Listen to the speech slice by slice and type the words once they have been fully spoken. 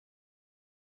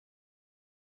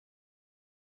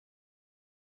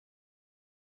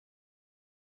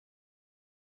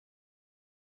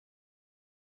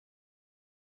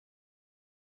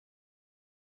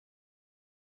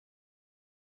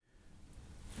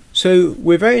So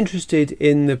we're very interested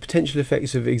in the potential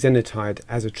effects of exenatide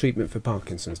as a treatment for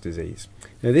Parkinson's disease.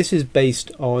 Now this is based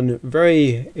on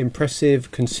very impressive,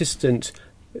 consistent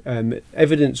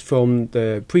evidence from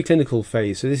the preclinical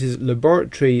phase. So this is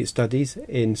laboratory studies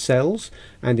in cells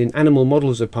and in animal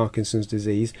models of Parkinson's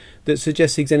disease that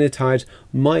suggest exenatide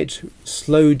might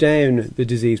slow down the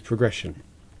disease progression.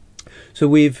 So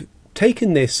we've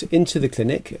taken this into the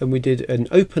clinic and we did an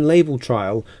open label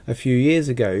trial a few years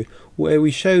ago where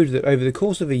we showed that over the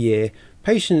course of a year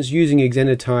patients using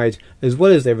exenatide as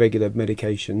well as their regular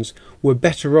medications were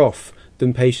better off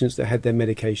than patients that had their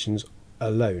medications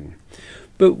alone.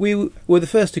 But we were the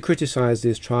first to criticise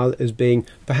this trial as being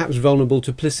perhaps vulnerable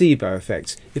to placebo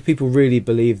effects. If people really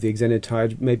believe the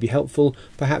exenatide may be helpful,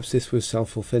 perhaps this was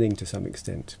self-fulfilling to some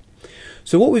extent.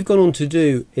 So what we've gone on to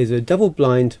do is a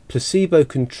double-blind,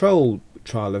 placebo-controlled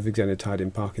trial of exenatide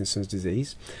in Parkinson's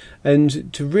disease,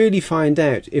 and to really find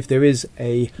out if there is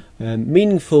a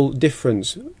meaningful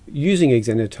difference using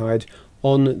exenatide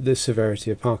on the severity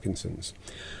of Parkinson's.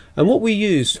 And what we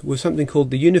used was something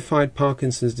called the Unified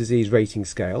Parkinson's Disease Rating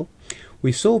Scale.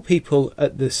 We saw people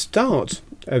at the start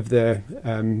of the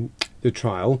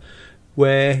trial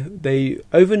where they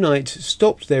overnight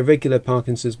stopped their regular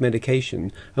Parkinson's medication,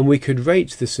 and we could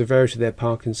rate the severity of their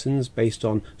Parkinson's based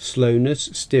on slowness,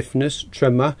 stiffness,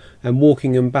 tremor and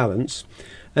walking and balance.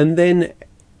 And then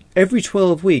every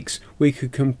 12 weeks we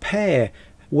could compare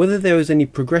whether there was any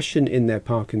progression in their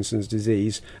Parkinson's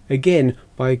disease, again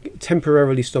by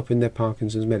temporarily stopping their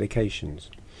Parkinson's medications.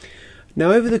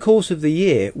 Now over the course of the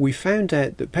year we found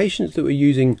out that patients that were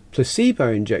using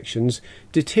placebo injections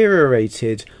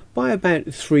deteriorated by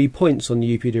about 3 points on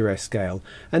the UPDRS scale,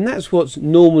 and that's what's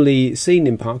normally seen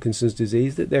in Parkinson's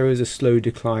disease, that there is a slow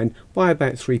decline by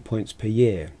about 3 points per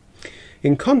year.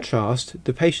 In contrast,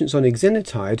 the patients on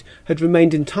exenatide had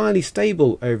remained entirely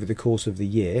stable over the course of the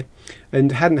year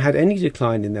and hadn't had any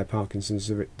decline in their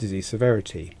Parkinson's disease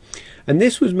severity. And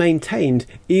this was maintained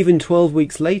even 12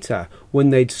 weeks later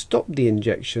when they'd stopped the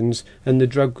injections and the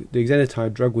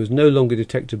exenatide drug was no longer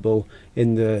detectable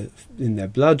in their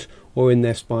blood or in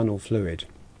their spinal fluid.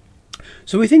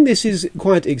 So we think this is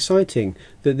quite exciting,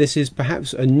 that this is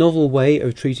perhaps a novel way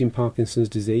of treating Parkinson's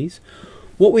disease.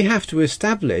 What we have to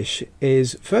establish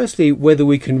is firstly whether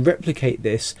we can replicate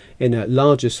this in a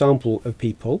larger sample of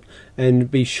people and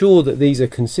be sure that these are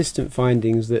consistent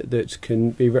findings that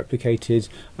can be replicated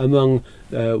among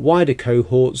wider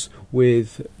cohorts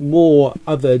with more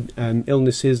other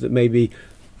illnesses that may be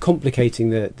complicating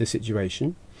the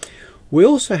situation. We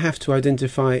also have to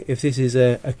identify if this is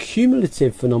a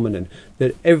cumulative phenomenon,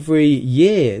 that every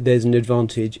year there's an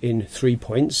advantage in 3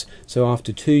 points. So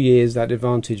after 2 years that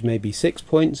advantage may be 6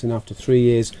 points, and after 3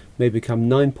 years may become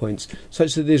 9 points,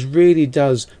 such that this really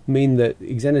does mean that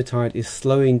exenatide is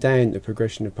slowing down the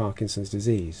progression of Parkinson's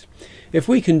disease. If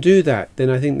we can do that, then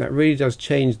I think that really does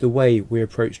change the way we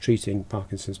approach treating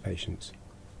Parkinson's patients.